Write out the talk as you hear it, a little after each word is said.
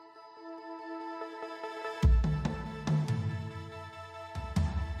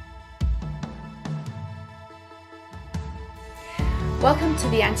Welcome to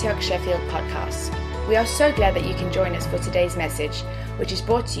the Antioch Sheffield podcast. We are so glad that you can join us for today's message, which is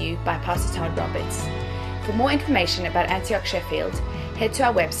brought to you by Pastor Todd Roberts. For more information about Antioch Sheffield, head to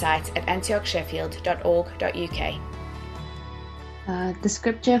our website at antiochsheffield.org.uk. The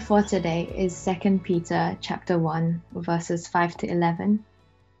scripture for today is 2 Peter chapter 1, verses 5 to 11.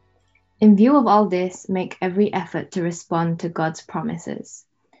 In view of all this, make every effort to respond to God's promises.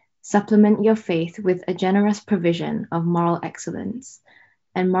 Supplement your faith with a generous provision of moral excellence,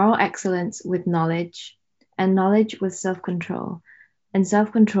 and moral excellence with knowledge, and knowledge with self-control, and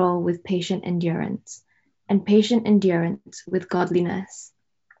self-control with patient endurance, and patient endurance with godliness,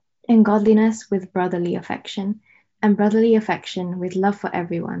 and godliness with brotherly affection, and brotherly affection with love for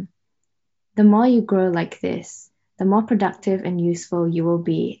everyone. The more you grow like this, the more productive and useful you will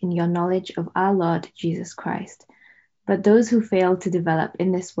be in your knowledge of our Lord Jesus Christ. But those who fail to develop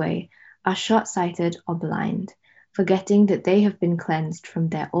in this way are short-sighted or blind, forgetting that they have been cleansed from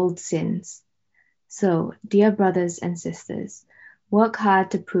their old sins. So, dear brothers and sisters, work hard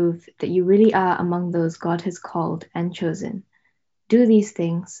to prove that you really are among those God has called and chosen. Do these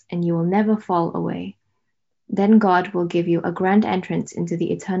things, and you will never fall away. Then God will give you a grand entrance into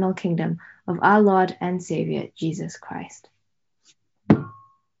the eternal kingdom of our Lord and Savior, Jesus Christ.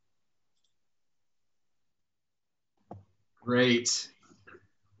 Great.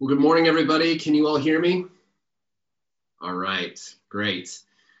 Well, good morning, everybody. Can you all hear me? All right, great.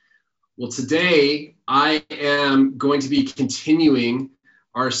 Well, today I am going to be continuing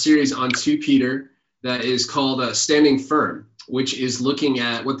our series on 2 Peter that is called Standing Firm, which is looking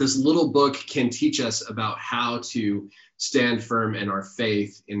at what this little book can teach us about how to stand firm in our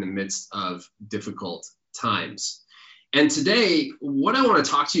faith in the midst of difficult times. And today, what I want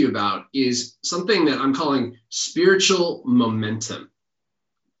to talk to you about is something that I'm calling spiritual momentum.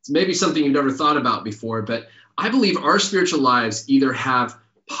 It's maybe something you've never thought about before, but I believe our spiritual lives either have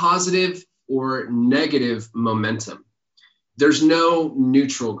positive or negative momentum. There's no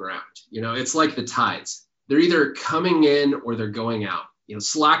neutral ground. It's like the tides. They're either coming in or they're going out.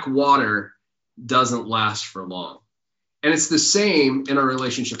 Slack water doesn't last for long. And it's the same in our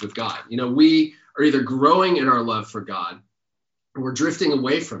relationship with God. We are either growing in our love for God or we're drifting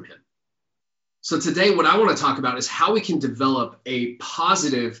away from him. So today, what I want to talk about is how we can develop a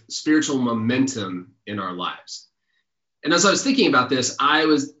positive spiritual momentum in our lives. And as I was thinking about this, I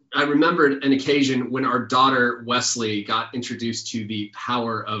remembered an occasion when our daughter, Wesley, got introduced to the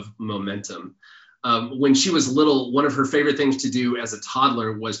power of momentum. When she was little, one of her favorite things to do as a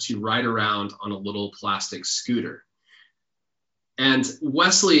toddler was to ride around on a little plastic scooter. And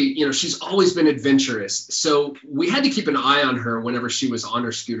Wesley, she's always been adventurous. So we had to keep an eye on her whenever she was on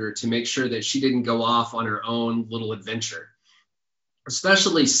her scooter to make sure that she didn't go off on her own little adventure,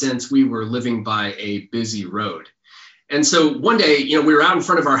 especially since we were living by a busy road. And so one day, we were out in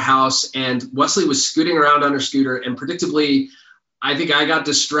front of our house and Wesley was scooting around on her scooter, and predictably, I think I got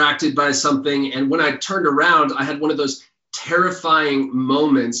distracted by something. And when I turned around, I had one of those terrifying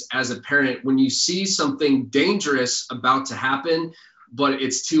moments as a parent when you see something dangerous about to happen, but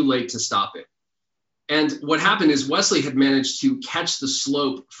it's too late to stop it. And what happened is Wesley had managed to catch the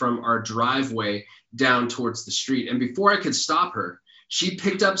slope from our driveway down towards the street. And before I could stop her, she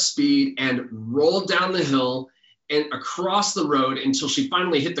picked up speed and rolled down the hill and across the road until she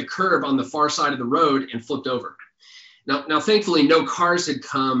finally hit the curb on the far side of the road and flipped over. Now, thankfully, no cars had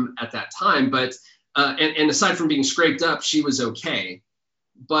come at that time, but and aside from being scraped up, she was okay.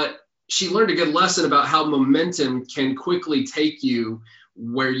 But she learned a good lesson about how momentum can quickly take you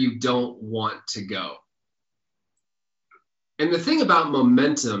where you don't want to go. And the thing about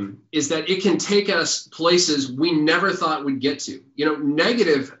momentum is that it can take us places we never thought we'd get to.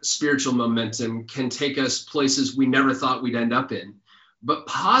 Negative spiritual momentum can take us places we never thought we'd end up in. But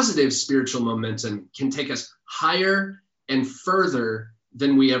positive spiritual momentum can take us higher and further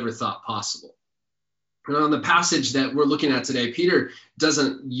than we ever thought possible. And on the passage that we're looking at today, Peter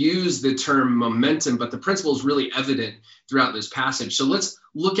doesn't use the term momentum, but the principle is really evident throughout this passage. So let's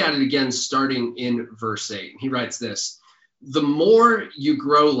look at it again, starting in verse 8. He writes this: the more you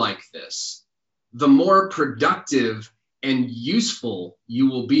grow like this, the more productive and useful you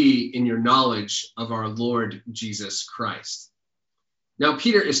will be in your knowledge of our Lord Jesus Christ. Now,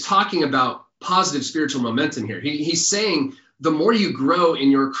 Peter is talking about positive spiritual momentum here. He's saying the more you grow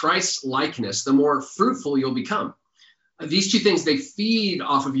in your Christ likeness, the more fruitful you'll become. These two things, they feed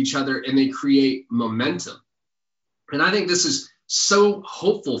off of each other and they create momentum. And I think this is so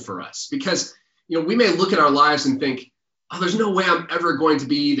hopeful for us because, we may look at our lives and think, oh, there's no way I'm ever going to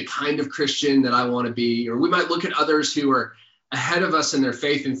be the kind of Christian that I want to be. Or we might look at others who are ahead of us in their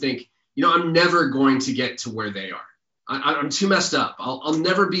faith and think, I'm never going to get to where they are. I'm too messed up. I'll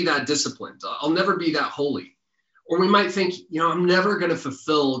never be that disciplined. I'll never be that holy. Or we might think, I'm never going to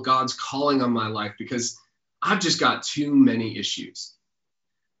fulfill God's calling on my life because I've just got too many issues.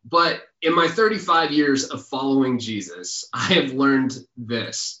 But in my 35 years of following Jesus, I have learned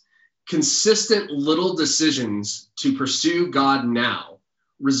this: consistent little decisions to pursue God now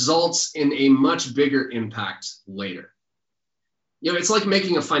results in a much bigger impact later. It's like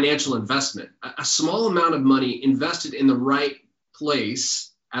making a financial investment. A small amount of money invested in the right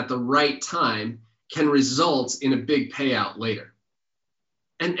place at the right time can result in a big payout later.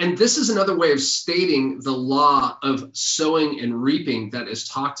 And this is another way of stating the law of sowing and reaping that is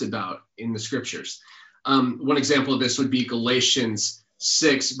talked about in the scriptures. One example of this would be Galatians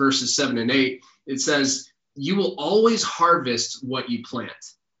 6, verses 7 and 8. It says, "You will always harvest what you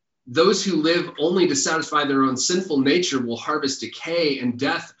plant. Those who live only to satisfy their own sinful nature will harvest decay and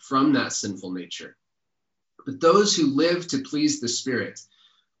death from that sinful nature. But those who live to please the Spirit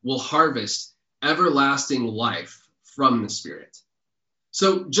will harvest everlasting life from the Spirit."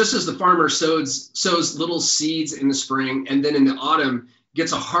 So just as the farmer sows little seeds in the spring and then in the autumn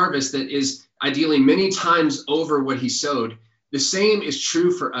gets a harvest that is ideally many times over what he sowed, the same is true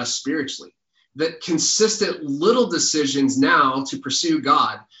for us spiritually. That consistent little decisions now to pursue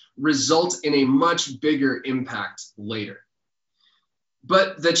God result in a much bigger impact later.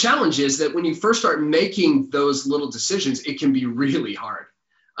 But the challenge is that when you first start making those little decisions, it can be really hard.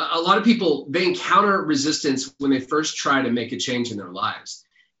 A lot of people, they encounter resistance when they first try to make a change in their lives.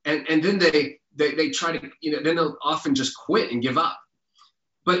 And then they try to, then they'll often just quit and give up.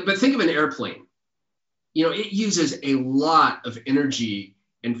 But think of an airplane. It uses a lot of energy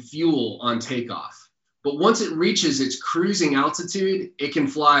and fuel on takeoff. But once it reaches its cruising altitude, it can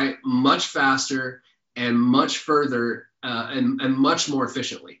fly much faster and much further and much more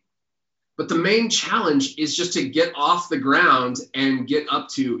efficiently. But the main challenge is just to get off the ground and get up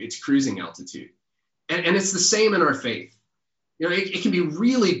to its cruising altitude. And it's the same in our faith. It can be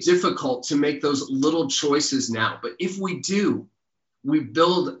really difficult to make those little choices now. But if we do, we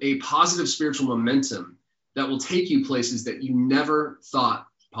build a positive spiritual momentum that will take you places that you never thought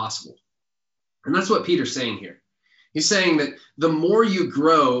possible. And that's what Peter's saying here. He's saying that the more you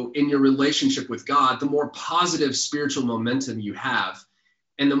grow in your relationship with God, the more positive spiritual momentum you have,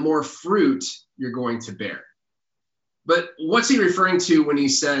 and the more fruit you're going to bear. But what's he referring to when he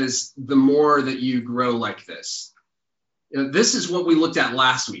says the more that you grow like this? This is what we looked at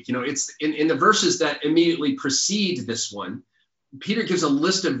last week. It's in the verses that immediately precede this one. Peter gives a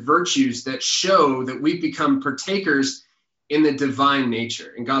list of virtues that show that we've become partakers in the divine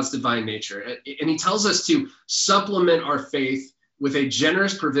nature, in God's divine nature. And he tells us to supplement our faith with a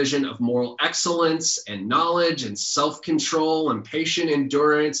generous provision of moral excellence and knowledge and self-control and patient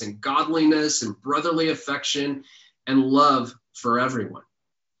endurance and godliness and brotherly affection and love for everyone.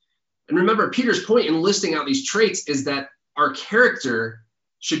 And remember, Peter's point in listing out these traits is that our character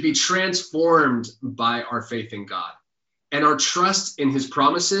should be transformed by our faith in God and our trust in his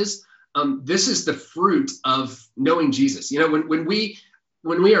promises. This is the fruit of knowing Jesus. When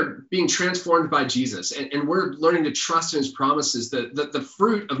we are being transformed by Jesus and we're learning to trust in his promises, the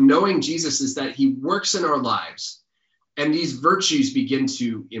fruit of knowing Jesus is that he works in our lives and these virtues begin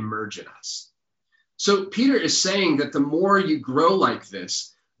to emerge in us. So Peter is saying that the more you grow like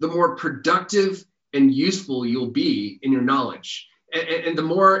this, the more productive and useful you'll be in your knowledge. And the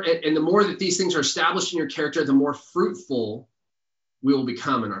more that these things are established in your character, the more fruitful we will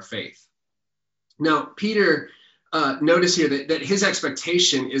become in our faith. Now, Peter, notice here that his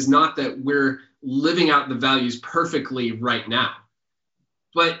expectation is not that we're living out the values perfectly right now,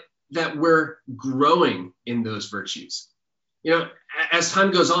 but that we're growing in those virtues. As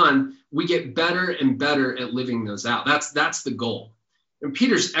time goes on, we get better and better at living those out. That's the goal. And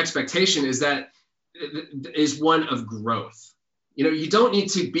Peter's expectation is one of growth. You don't need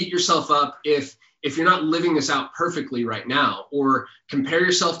to beat yourself up if you're not living this out perfectly right now or compare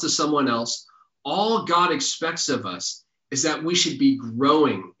yourself to someone else. All God expects of us is that we should be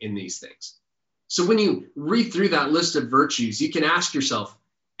growing in these things. So when you read through that list of virtues, you can ask yourself,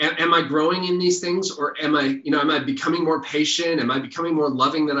 am I growing in these things? Or am I becoming more patient? Am I becoming more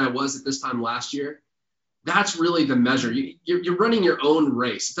loving than I was at this time last year? That's really the measure. You're running your own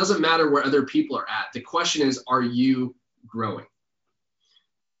race. It doesn't matter where other people are at. The question is, are you growing?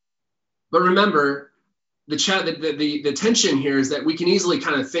 But remember, the tension here is that we can easily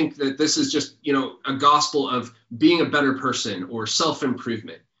kind of think that this is just, a gospel of being a better person or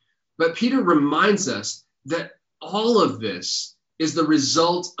self-improvement. But Peter reminds us that all of this is the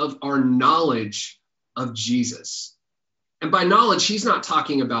result of our knowledge of Jesus. And by knowledge, he's not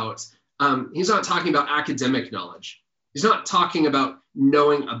talking about academic knowledge. He's not talking about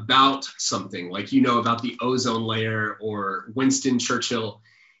knowing about something like you know about the ozone layer or Winston Churchill.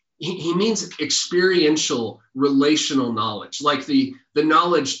 He means experiential, relational knowledge, like the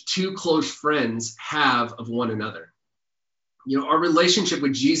knowledge two close friends have of one another. You know, our relationship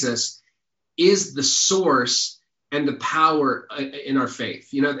with Jesus is the source and the power in our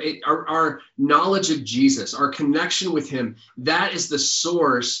faith. You know, our knowledge of Jesus, our connection with him, that is the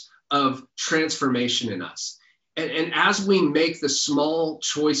source of transformation in us. And as we make the small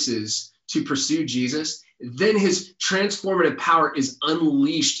choices to pursue Jesus, then his transformative power is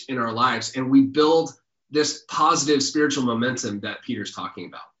unleashed in our lives, and we build this positive spiritual momentum that Peter's talking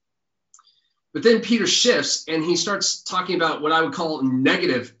about. But then Peter shifts and he starts talking about what I would call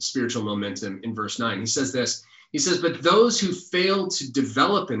negative spiritual momentum in verse 9. He says this, he says, but those who fail to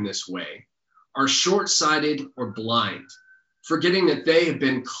develop in this way are short-sighted or blind, forgetting that they have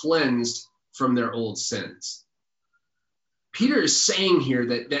been cleansed from their old sins. Peter is saying here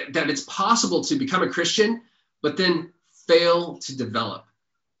that it's possible to become a Christian, but then fail to develop.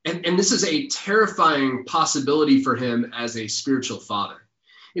 And this is a terrifying possibility for him as a spiritual father.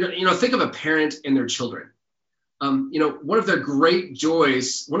 You know, think of a parent and their children. You know, one of the great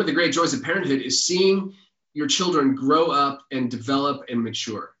joys of parenthood is seeing your children grow up and develop and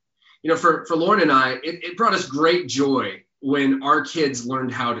mature. You know, for Lauren and I, it brought us great joy when our kids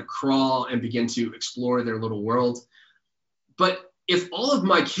learned how to crawl and begin to explore their little world. But if all of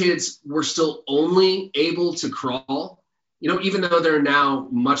my kids were still only able to crawl, you know, even though they're now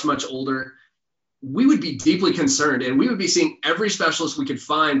much, much older, we would be deeply concerned, and we would be seeing every specialist we could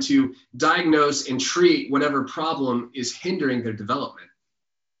find to diagnose and treat whatever problem is hindering their development.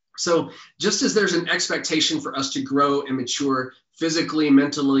 So just as there's an expectation for us to grow and mature physically,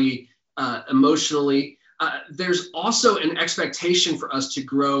 mentally, emotionally, there's also an expectation for us to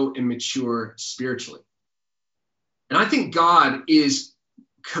grow and mature spiritually. And I think God is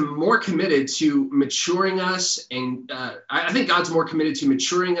more committed to maturing us, and I think God's more committed to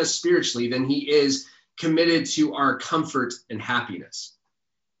maturing us spiritually than he is committed to our comfort and happiness.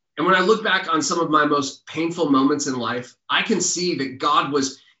 And when I look back on some of my most painful moments in life, I can see that God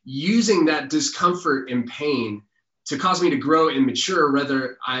was using that discomfort and pain to cause me to grow and mature,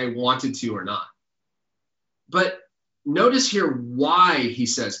 whether I wanted to or not. But notice here why he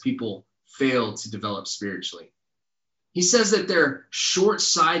says people fail to develop spiritually. He says that they're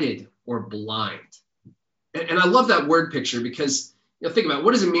short-sighted or blind. And I love that word picture because, you know, think about it,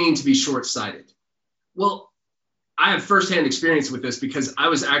 what does it mean to be short-sighted? Well, I have firsthand experience with this because I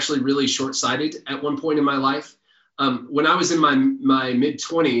was actually really short-sighted at one point in my life. When I was in my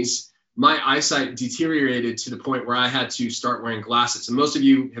mid-20s, my eyesight deteriorated to the point where I had to start wearing glasses. And most of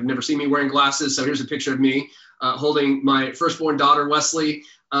you have never seen me wearing glasses. So here's a picture of me holding my firstborn daughter, Wesley,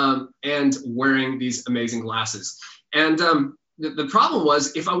 and wearing these amazing glasses. And the problem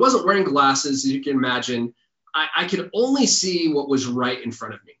was, if I wasn't wearing glasses, as you can imagine, I could only see what was right in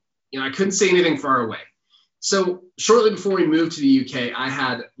front of me. You know, I couldn't see anything far away. So shortly before we moved to the UK, I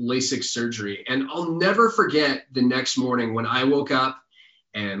had LASIK surgery. And I'll never forget the next morning when I woke up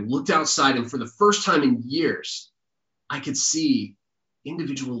and looked outside, and for the first time in years, I could see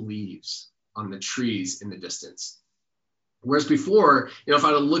individual leaves on the trees in the distance. Whereas before, you know, if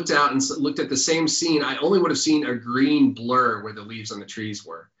I'd have looked out and looked at the same scene, I only would have seen a green blur where the leaves on the trees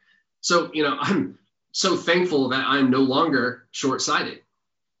were. So, you know, I'm so thankful that I'm no longer short-sighted.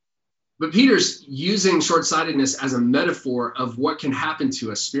 But Peter's using short-sightedness as a metaphor of what can happen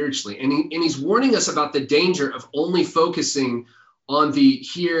to us spiritually. And he's warning us about the danger of only focusing on the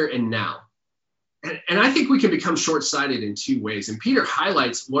here and now. And I think we can become short-sighted in two ways. And Peter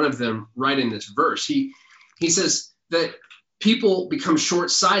highlights one of them right in this verse. He says that people become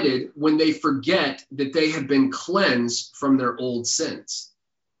short-sighted when they forget that they have been cleansed from their old sins.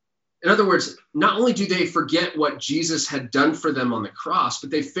 In other words, not only do they forget what Jesus had done for them on the cross,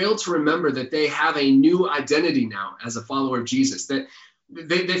 but they fail to remember that they have a new identity now as a follower of Jesus, that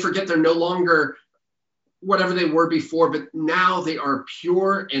they forget they're no longer whatever they were before, but now they are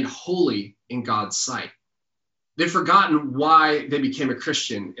pure and holy in God's sight. They've forgotten why they became a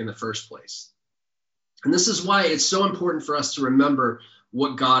Christian in the first place. And this is why it's so important for us to remember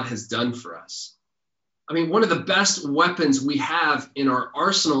what God has done for us. I mean, one of the best weapons we have in our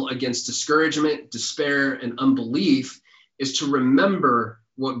arsenal against discouragement, despair, and unbelief is to remember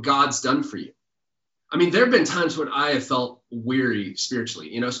what God's done for you. I mean, there have been times when I have felt weary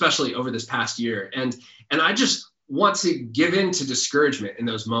spiritually, you know, especially over this past year. And I just want to give in to discouragement in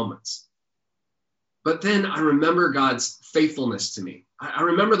those moments. But then I remember God's faithfulness to me. I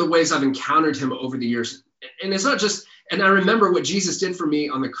remember the ways I've encountered him over the years. And it's not just And I remember what Jesus did for me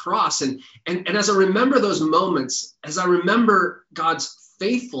on the cross. And as I remember those moments, as I remember God's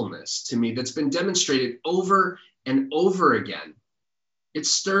faithfulness to me that's been demonstrated over and over again, it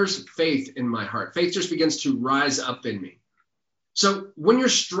stirs faith in my heart. Faith just begins to rise up in me. So when you're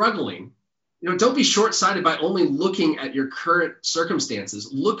struggling, don't be short-sighted by only looking at your current circumstances.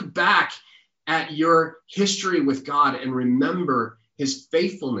 Look back at your history with God and remember his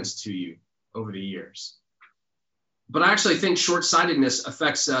faithfulness to you over the years. But I actually think short-sightedness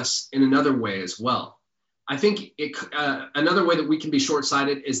affects us in another way as well. I think another way that we can be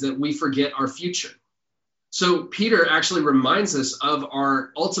short-sighted is that we forget our future. So Peter actually reminds us of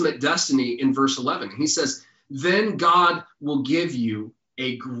our ultimate destiny in verse 11. He says, "Then God will give you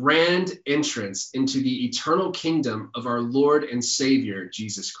a grand entrance into the eternal kingdom of our Lord and Savior,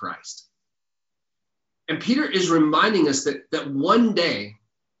 Jesus Christ." And Peter is reminding us that one day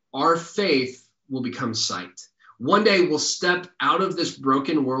our faith will become sight. One day we'll step out of this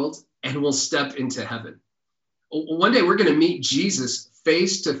broken world and we'll step into heaven. One day we're going to meet Jesus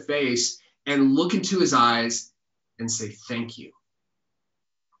face to face and look into his eyes and say, "Thank you."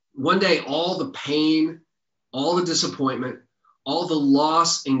 One day, all the pain, all the disappointment, all the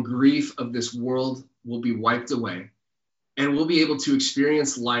loss and grief of this world will be wiped away, and we'll be able to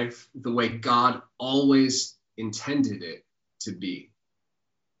experience life the way God always intended it to be.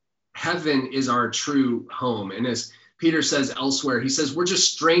 Heaven is our true home. And as Peter says elsewhere, he says, we're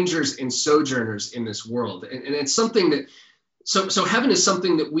just strangers and sojourners in this world. And it's something that, so heaven is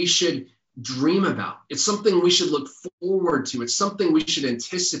something that we should dream about. It's something we should look forward to. It's something we should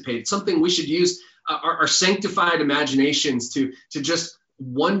anticipate. It's something we should use our sanctified imaginations to just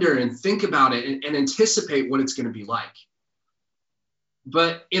wonder and think about it and anticipate what it's going to be like.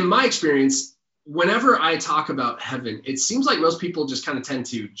 But in my experience, whenever I talk about heaven, it seems like most people just kind of tend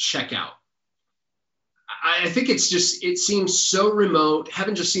to check out. I think it seems so remote.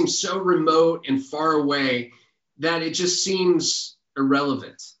 Heaven just seems so remote and far away that it just seems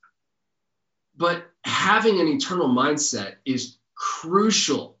irrelevant. But having an eternal mindset is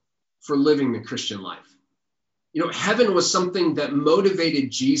crucial for living the Christian life. Heaven was something that motivated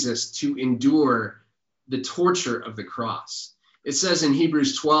Jesus to endure the torture of the cross. It says in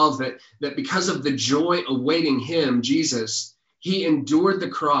Hebrews 12 that because of the joy awaiting him, Jesus, he endured the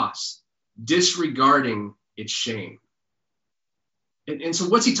cross, disregarding its shame. And so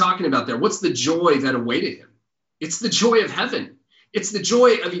what's he talking about there? What's the joy that awaited him? It's the joy of heaven. It's the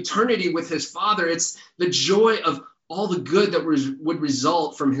joy of eternity with his Father. It's the joy of all the good that would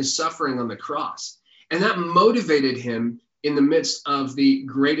result from his suffering on the cross. And that motivated him in the midst of the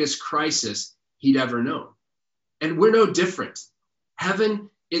greatest crisis he'd ever known. And we're no different. Heaven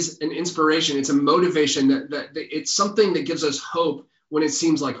is an inspiration. It's a motivation that it's something that gives us hope when it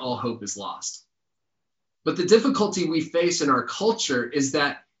seems like all hope is lost. But the difficulty we face in our culture is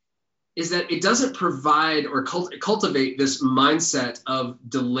that it doesn't provide or cultivate this mindset of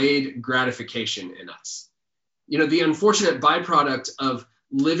delayed gratification in us. The unfortunate byproduct of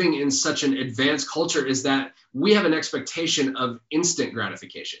living in such an advanced culture is that we have an expectation of instant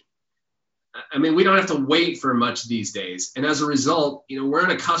gratification. I mean, we don't have to wait for much these days. And as a result, we're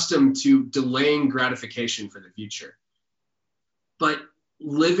unaccustomed to delaying gratification for the future. But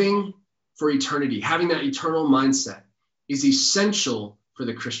living for eternity, having that eternal mindset is essential for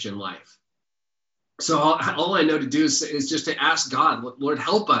the Christian life. So all I know to do is just to ask God, Lord,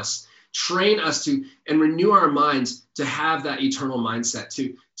 help us, train us to, and renew our minds to have that eternal mindset,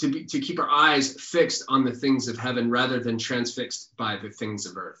 to keep our eyes fixed on the things of heaven rather than transfixed by the things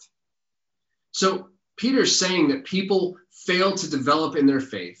of earth. So Peter's saying that people fail to develop in their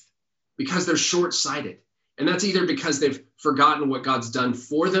faith because they're short-sighted. And that's either because they've forgotten what God's done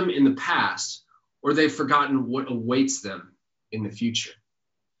for them in the past, or they've forgotten what awaits them in the future.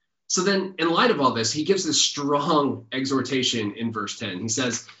 So then, in light of all this, he gives this strong exhortation in verse 10. He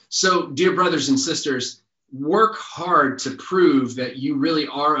says, "So, dear brothers and sisters, work hard to prove that you really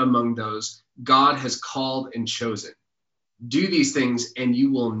are among those God has called and chosen. Do these things and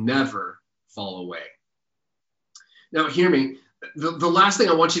you will never fall away." Now, hear me. The last thing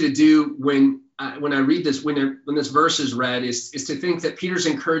I want you to do when I read this, when this verse is read, is to think that Peter's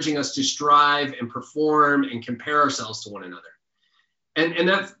encouraging us to strive and perform and compare ourselves to one another. And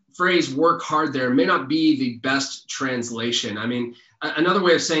that phrase, work hard, there may not be the best translation. I mean, another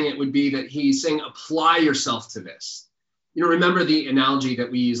way of saying it would be that he's saying, apply yourself to this. Remember the analogy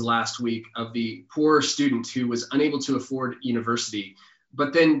that we used last week of the poor student who was unable to afford university,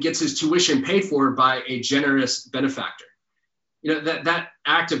 but then gets his tuition paid for by a generous benefactor. That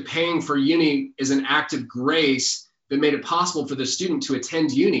act of paying for uni is an act of grace that made it possible for the student to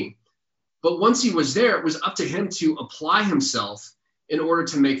attend uni. But once he was there, it was up to him to apply himself in order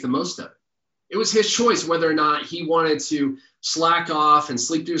to make the most of it. It was his choice whether or not he wanted to slack off and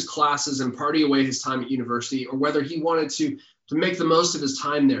sleep through his classes and party away his time at university, or whether he wanted to make the most of his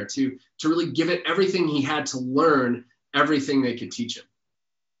time there, to really give it everything he had to learn everything they could teach him.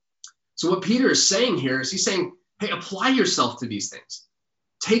 So what Peter is saying here is he's saying, hey, apply yourself to these things.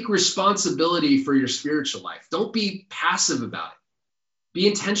 Take responsibility for your spiritual life. Don't be passive about it. Be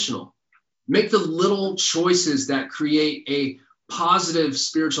intentional. Make the little choices that create a positive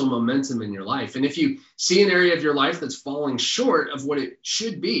spiritual momentum in your life. And if you see an area of your life that's falling short of what it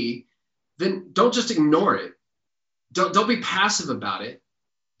should be, then don't just ignore it. Don't be passive about it.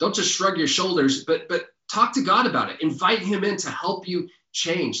 Don't just shrug your shoulders, but talk to God about it. Invite him in to help you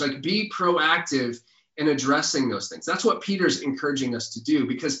change. Like, be proactive in addressing those things. That's what Peter's encouraging us to do,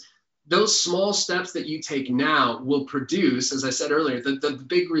 because those small steps that you take now will produce, as I said earlier, the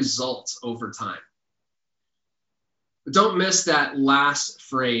big results over time. But don't miss that last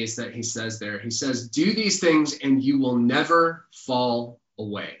phrase that he says there. He says, do these things and you will never fall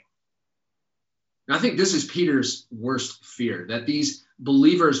away. And I think this is Peter's worst fear, that these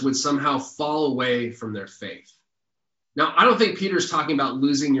believers would somehow fall away from their faith. Now, I don't think Peter's talking about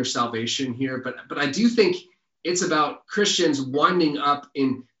losing your salvation here, but I do think it's about Christians winding up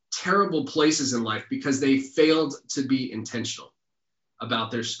in terrible places in life because they failed to be intentional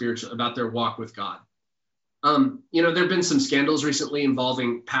about their walk with God. There have been some scandals recently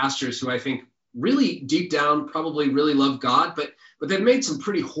involving pastors who I think really deep down probably really love God, but they've made some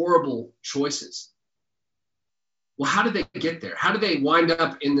pretty horrible choices. Well, how did they get there? How did they wind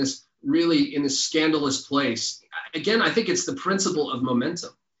up in this scandalous place? Again, I think it's the principle of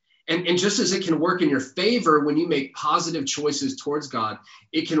momentum. And just as it can work in your favor when you make positive choices towards God,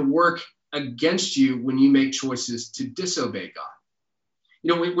 it can work against you when you make choices to disobey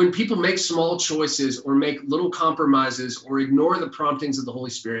God. When people make small choices or make little compromises or ignore the promptings of the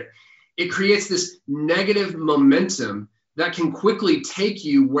Holy Spirit, it creates this negative momentum that can quickly take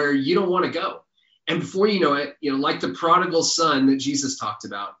you where you don't want to go. And before you know it, like the prodigal son that Jesus talked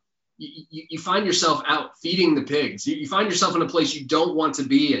about, you find yourself out feeding the pigs. You find yourself in a place you don't want to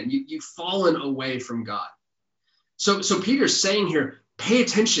be in. You've fallen away from God. So Peter's saying here, pay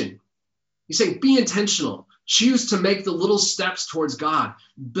attention. He's saying, be intentional. Choose to make the little steps towards God.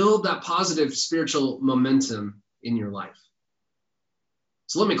 Build that positive spiritual momentum in your life.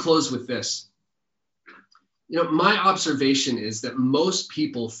 So let me close with this. My observation is that most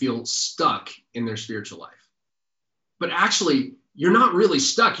people feel stuck in their spiritual life. But actually, you're not really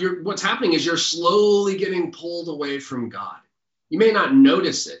stuck. What's happening is you're slowly getting pulled away from God. You may not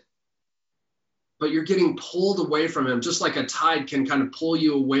notice it, but you're getting pulled away from him, just like a tide can kind of pull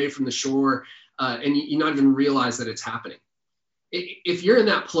you away from the shore, and you not even realize that it's happening. If you're in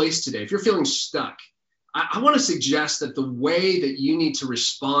that place today, if you're feeling stuck, I want to suggest that the way that you need to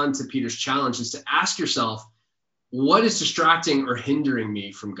respond to Peter's challenge is to ask yourself, what is distracting or hindering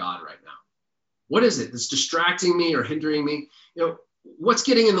me from God right now? What is it that's distracting me or hindering me? What's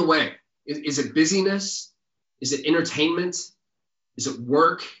getting in the way? Is it busyness? Is it entertainment? Is it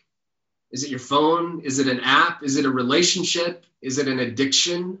work? Is it your phone? Is it an app? Is it a relationship? Is it an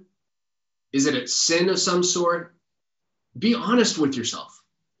addiction? Is it a sin of some sort? Be honest with yourself.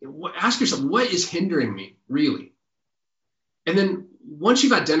 Ask yourself, what is hindering me, really? And then once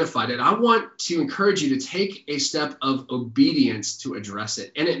you've identified it, I want to encourage you to take a step of obedience to address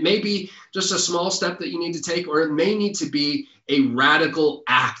it. And it may be just a small step that you need to take, or it may need to be a radical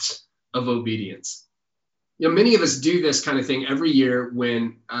act of obedience. Many of us do this kind of thing every year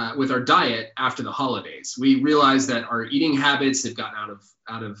when, with our diet after the holidays. We realize that our eating habits have gotten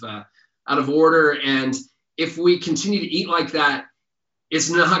out of order, and if we continue to eat like that, it's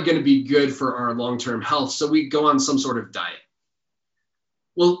not going to be good for our long-term health. So we go on some sort of diet.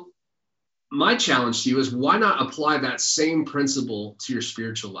 Well, my challenge to you is, why not apply that same principle to your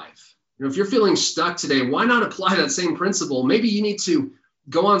spiritual life? If you're feeling stuck today, why not apply that same principle? Maybe you need to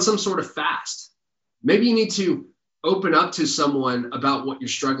go on some sort of fast. Maybe you need to open up to someone about what you're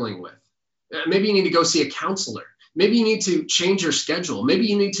struggling with. Maybe you need to go see a counselor. Maybe you need to change your schedule. Maybe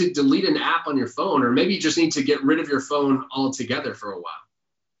you need to delete an app on your phone, or maybe you just need to get rid of your phone altogether for a while.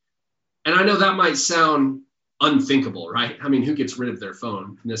 And I know that might sound unthinkable, right? I mean, who gets rid of their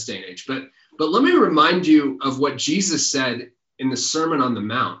phone in this day and age? But let me remind you of what Jesus said in the Sermon on the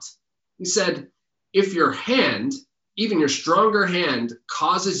Mount. He said, if your hand, even your stronger hand,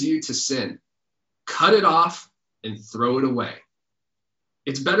 causes you to sin, cut it off and throw it away.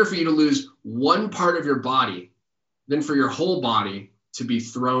 It's better for you to lose one part of your body than for your whole body to be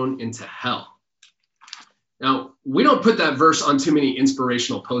thrown into hell. Now, we don't put that verse on too many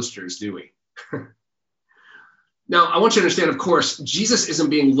inspirational posters, do we? Now, I want you to understand, of course, Jesus isn't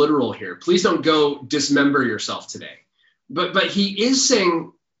being literal here. Please don't go dismember yourself today. But he is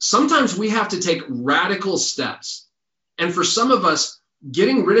saying sometimes we have to take radical steps. And for some of us,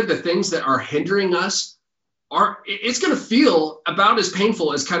 getting rid of the things that are hindering us, it's going to feel about as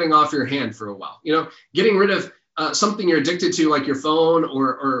painful as cutting off your hand for a while. You know, getting rid of something you're addicted to, like your phone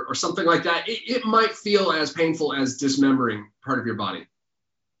or something like that, it might feel as painful as dismembering part of your body.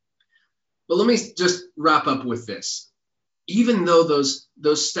 But let me just wrap up with this. Even though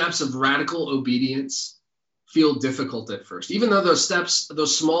those steps of radical obedience feel difficult at first, even though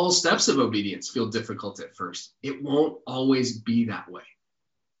those small steps of obedience feel difficult at first, it won't always be that way.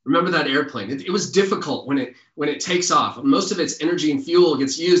 Remember that airplane. It was difficult when it takes off. Most of its energy and fuel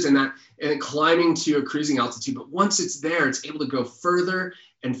gets used in climbing to a cruising altitude. But once it's there, it's able to go further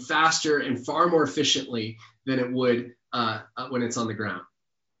and faster and far more efficiently than it would when it's on the ground.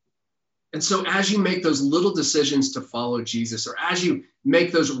 And so as you make those little decisions to follow Jesus, or as you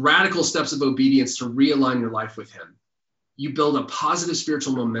make those radical steps of obedience to realign your life with him, you build a positive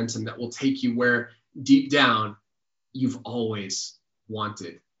spiritual momentum that will take you where deep down you've always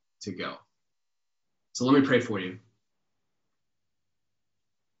wanted to go. So let me pray for you.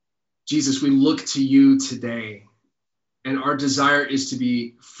 Jesus, we look to you today, and our desire is to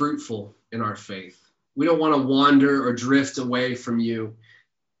be fruitful in our faith. We don't want to wander or drift away from you.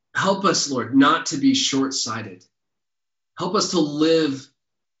 Help us, Lord, not to be short-sighted. Help us to live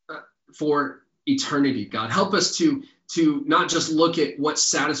for eternity, God. Help us to not just look at what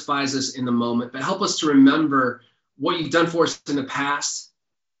satisfies us in the moment, but help us to remember what you've done for us in the past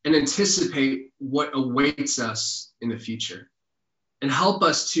and anticipate what awaits us in the future. And help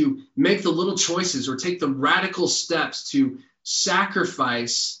us to make the little choices or take the radical steps to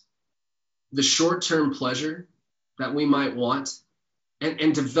sacrifice the short-term pleasure that we might want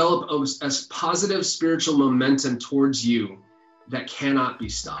and develop a positive spiritual momentum towards you that cannot be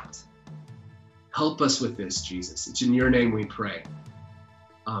stopped. Help us with this, Jesus. It's in your name we pray.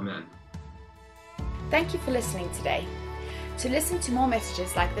 Amen. Thank you for listening today. To listen to more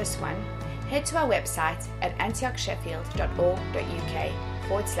messages like this one, head to our website at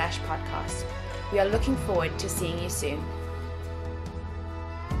antiochsheffield.org.uk/podcast. We are looking forward to seeing you soon.